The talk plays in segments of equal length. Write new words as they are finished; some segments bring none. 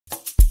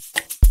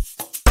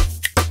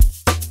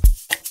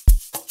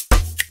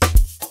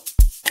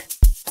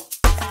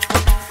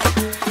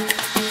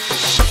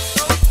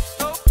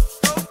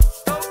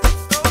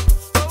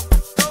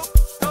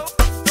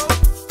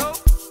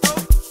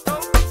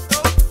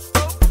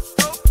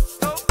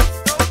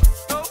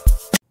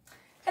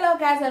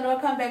guys, and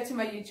welcome back to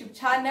my YouTube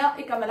channel.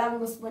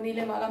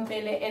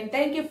 And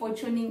thank you for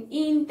tuning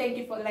in, thank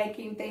you for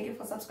liking, thank you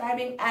for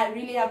subscribing. I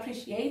really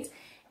appreciate.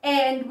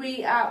 And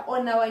we are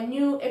on our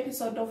new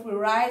episode of We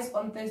Rise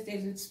on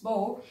Thursdays with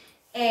Sboh.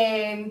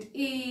 And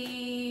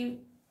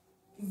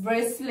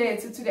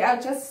bracelet today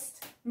I'll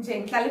just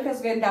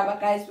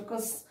guys,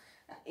 because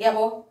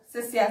yabo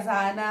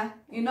sesiyazana,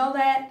 you know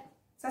that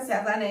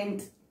sesiyazana.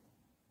 And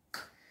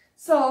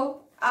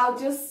so I'll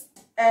just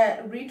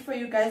read for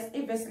you guys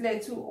a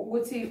bracelet to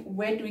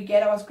where do we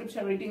get our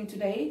scripture reading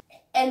today.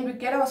 And we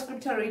get our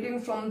scripture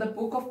reading from the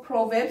book of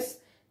Proverbs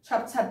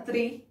chapter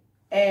 3.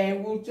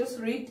 We'll just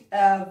read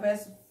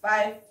verse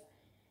 5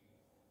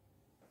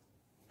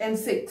 and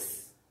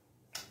 6.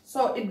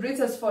 So it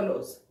reads as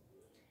follows: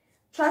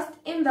 trust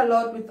in the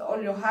Lord with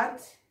all your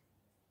heart.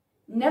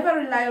 Never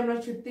rely on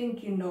what you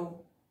think you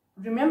know.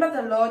 Remember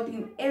the Lord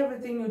in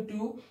everything you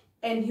do,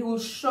 and he will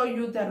show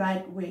you the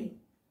right way.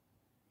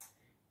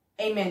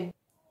 Amen.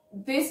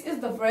 This is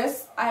the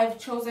verse I have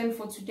chosen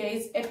for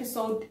today's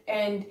episode,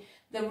 and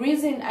the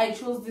reason I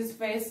chose this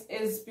verse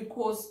is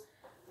because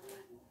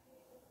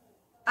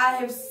I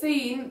have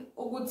seen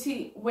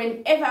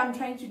whenever I'm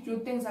trying to do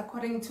things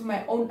according to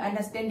my own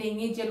understanding,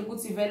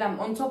 I'm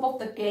on top of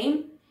the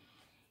game,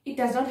 it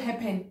does not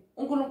happen.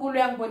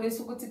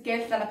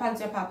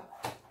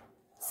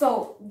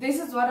 So this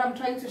is what I'm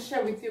trying to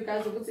share with you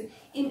guys.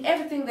 In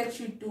everything that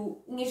you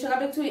do,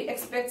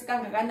 expect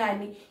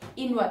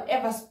in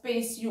whatever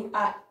space you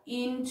are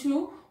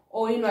into,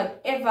 or in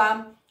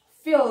whatever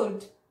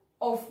field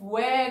of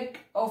work,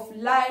 of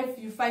life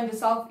you find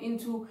yourself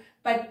into.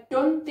 But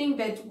don't think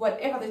that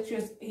whatever that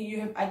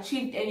you have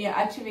achieved and you're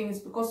achieving is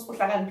because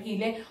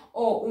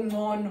or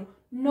unono.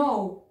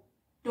 No,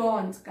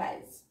 don't,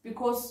 guys,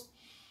 because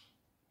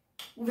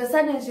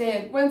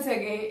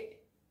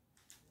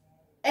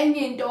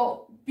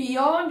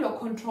beyond your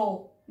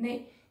control,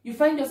 you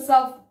find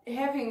yourself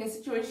having a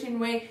situation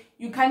where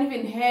you can't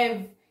even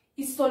have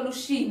a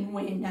solution.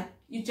 When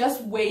you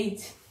just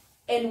wait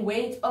and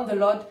wait on the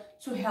Lord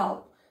to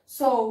help.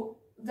 So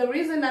the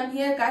reason I'm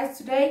here, guys,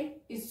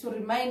 today is to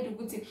remind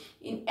you,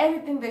 in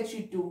everything that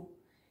you do,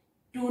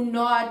 do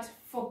not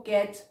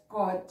forget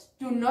God.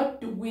 Do not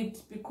do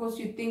it because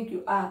you think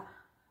you are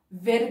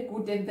very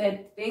good at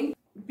that thing,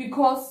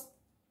 because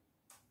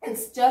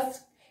it's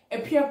just a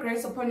pure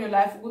grace upon your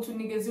life to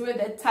negate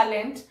that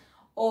talent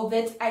or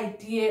that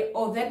idea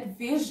or that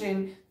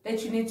vision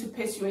that you need to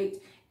pursue.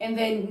 And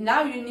then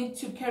now you need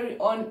to carry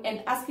on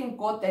and asking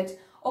God that,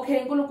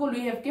 okay,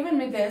 you have given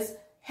me this,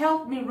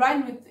 help me,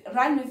 run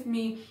with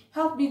me,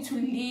 help me to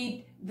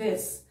lead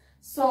this.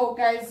 So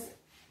guys,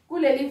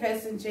 kuleli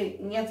verse nje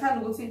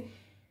ngiyathanda ukuthi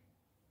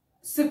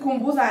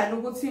sikhumbuzane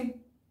ukuthi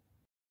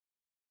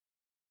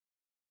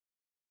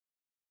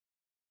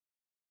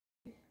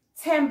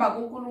themba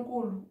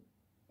kuNkulunkulu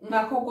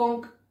ngakho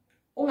konke,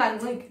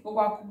 unganciki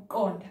kokwakho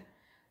ukuqonda.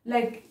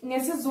 Like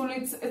ngesizulu,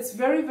 it's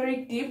very,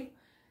 very deep.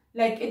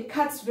 Like it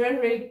cuts very,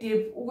 very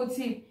deep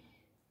ukuthi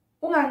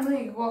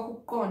unganciki kokwakho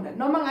ukuqonda.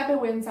 Noma ngabe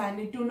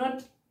wenzani, do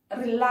not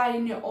rely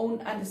on your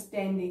own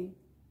understanding.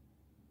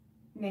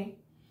 Ne?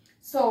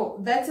 So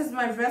that is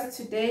my verse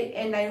today,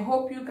 and I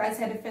hope you guys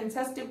had a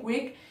fantastic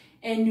week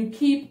and you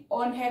keep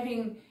on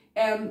having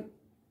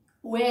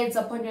words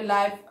upon your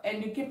life,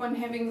 and you keep on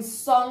having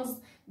songs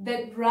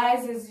that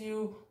rises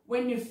you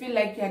when you feel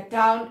like you're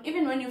down.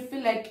 Even when you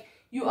feel like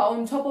you are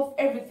on top of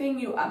everything,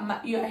 you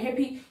are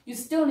happy, you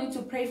still need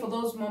to pray for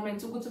those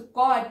moments.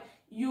 God,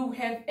 you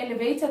have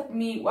elevated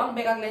me.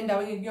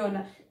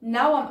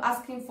 Now I'm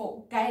asking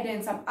for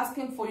guidance. I'm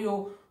asking for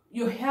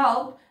your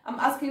help. I'm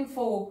asking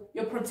for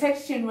your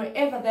protection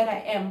wherever that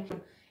I am.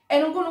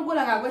 And uNkulunkulu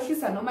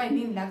angakwehlisa noma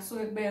yini la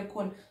kusuke kubeke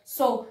khona.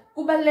 So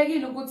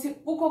kubalekile ukuthi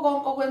kukho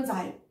konke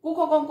okwenzayo,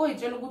 kukho konke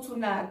oyitshela ukuthi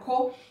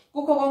unakho,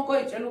 kukho konke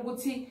oyitshela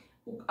ukuthi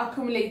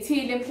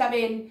accumulateile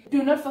emhlabeni,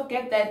 do not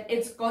forget that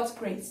it's God's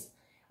grace.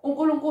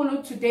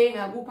 uNkulunkulu today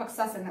ngakupha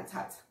kusasa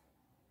ngathatha.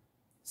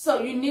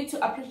 So you need to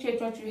appreciate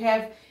what you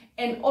have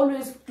and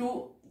always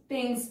do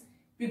things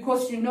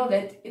because you know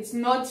that it's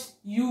not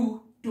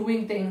you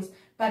doing things,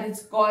 but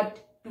it's God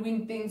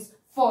doing things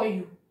for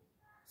you.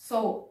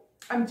 So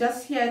I'm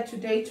just here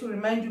today to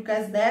remind you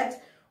guys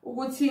that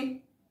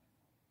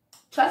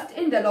trust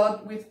in the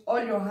Lord with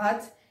all your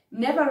heart.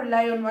 Never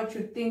rely on what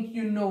you think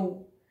you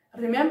know.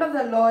 Remember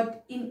the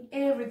Lord in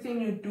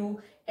everything you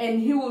do, and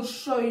he will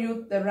show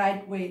you the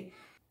right way.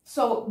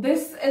 So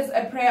this is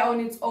a prayer on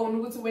its own.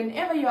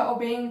 Whenever you are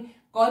obeying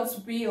God's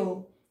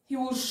will, he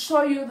will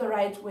show you the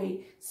right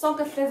way.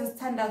 Sonke hlezi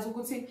sithandaza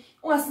ukuthi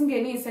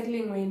ungasingenise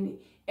kulingweni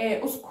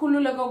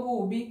usikhulule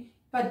kokubi,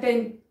 but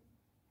then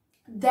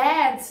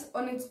that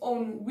on its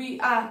own, we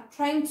are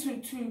trying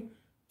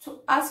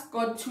to ask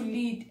God to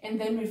lead, and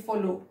then we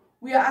follow.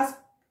 We are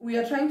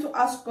trying to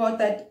ask God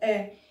that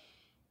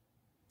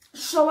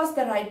show us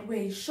the right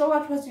way, show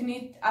us what you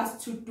need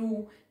us to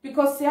do,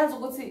 because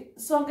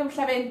sonke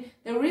emhlabeni,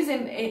 the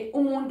reason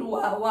umuntu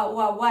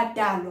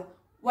wadalwa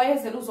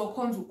wayezela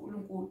uzokhonza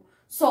uNkulunkulu.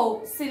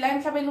 So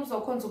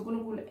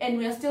and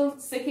we are still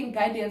seeking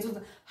guidance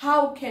with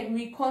how can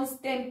we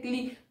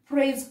constantly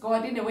praise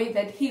God in a way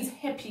that He's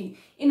happy,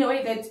 in a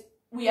way that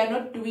we are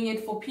not doing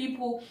it for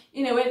people,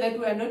 in a way that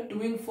we are not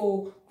doing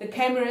for the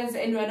cameras,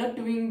 and we are not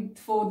doing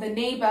for the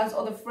neighbors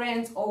or the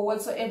friends or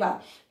whatsoever,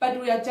 but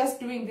we are just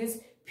doing this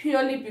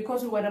purely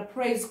because we want to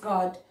praise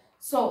God.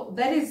 So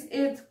that is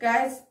it,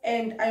 guys,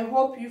 and I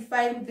hope you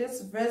find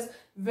this verse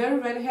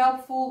very, very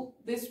helpful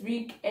this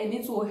week, and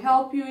it will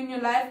help you in your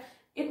life.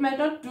 It might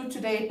not do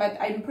today, but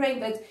I'm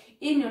praying that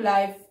in your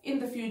life, in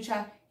the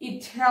future,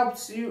 it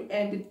helps you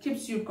and it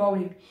keeps you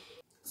going.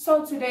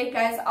 So today,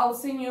 guys, I'll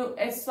sing you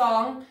a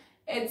song.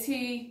 It's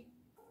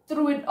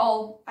through it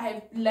all, I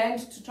have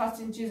learned to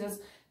trust in Jesus.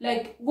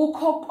 Like,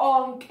 kukho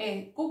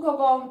konke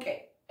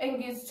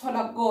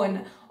engizithola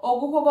kona,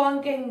 or kukho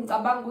konke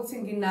engicabanga ukuthi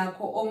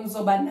nginakho or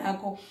ngizoba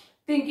nakho,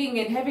 thinking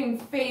and having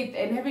faith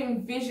and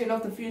having vision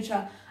of the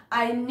future,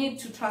 I need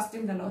to trust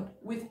in the Lord.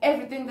 With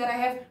everything that I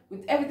have,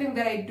 with everything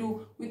that I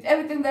do, with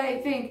everything that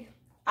I think,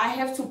 I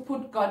have to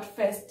put God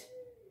first.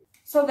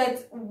 So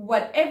that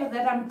whatever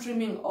that I'm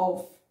dreaming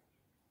of,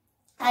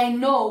 I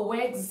know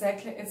where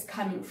exactly it's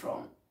coming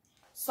from.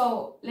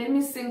 So let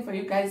me sing for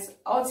you guys.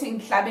 I'll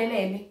sing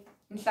Nhlabelele,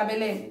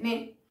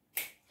 ne?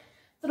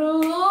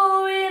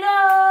 Through it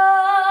all,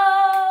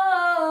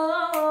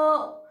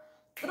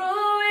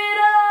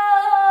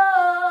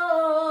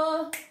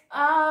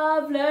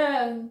 I've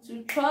learned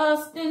to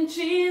trust in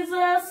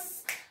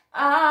Jesus.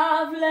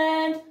 I've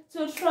learned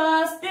to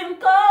trust in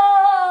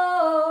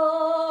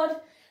God.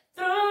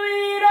 Through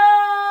it all,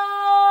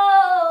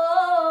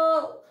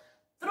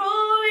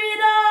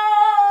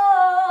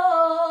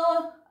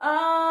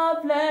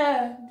 I've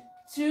learned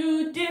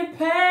to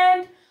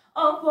depend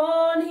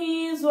upon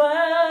His word.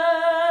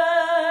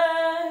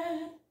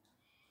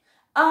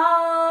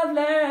 I've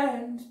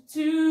learned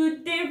to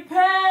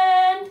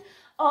depend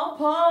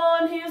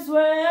upon His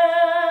word.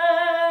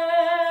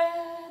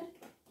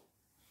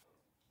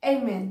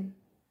 Amen.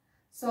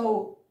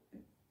 So,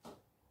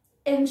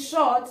 in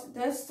short,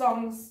 this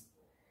song's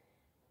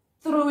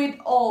through it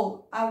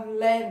all, I've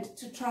learned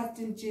to trust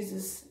in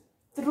Jesus.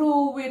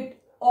 Through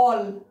it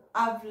all,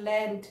 I've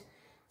learned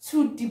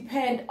to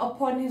depend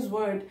upon His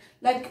word.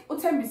 Like,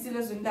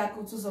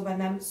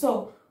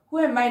 so who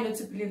am I not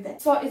to believe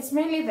that? So it's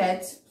mainly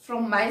that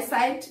from my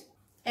side.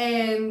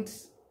 And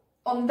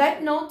on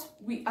that note,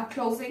 we are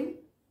closing.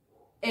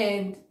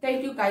 And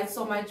thank you guys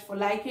so much for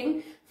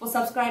liking, for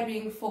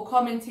subscribing, for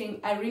commenting.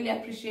 I really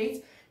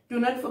appreciate. Do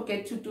not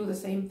forget to do the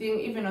same thing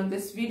even on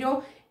this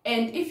video.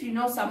 And if you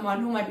know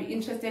someone who might be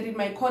interested in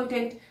my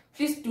content,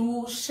 please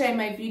do share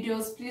my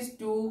videos. Please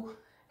do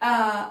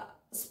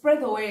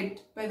spread the word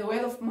by the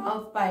word of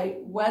mouth, by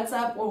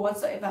WhatsApp or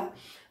whatsoever.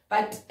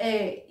 But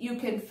you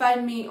can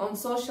find me on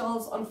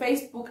socials. On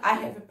Facebook, I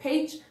have a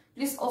page.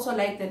 Please also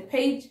like that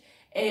page.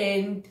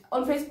 And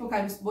on Facebook,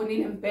 I'm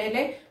Sboni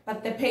Mpele,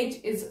 but the page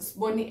is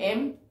Sboni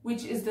M,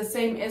 which is the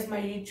same as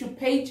my YouTube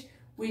page,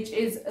 which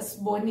is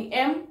Sboni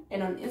M.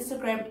 And on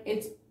Instagram,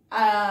 it's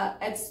at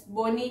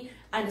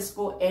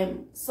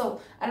Sboni_M.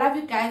 So I love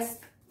you guys.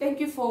 Thank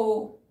you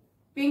for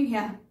being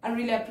here. I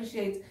really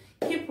appreciate it.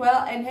 Keep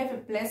well and have a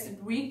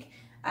blessed week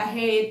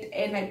ahead.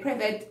 And I pray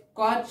that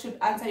God should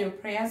answer your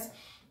prayers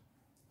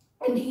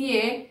and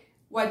hear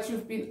what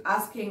you've been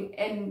asking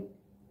and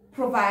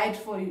provide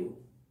for you.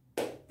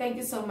 Thank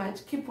you so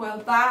much. Keep well.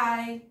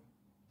 Bye.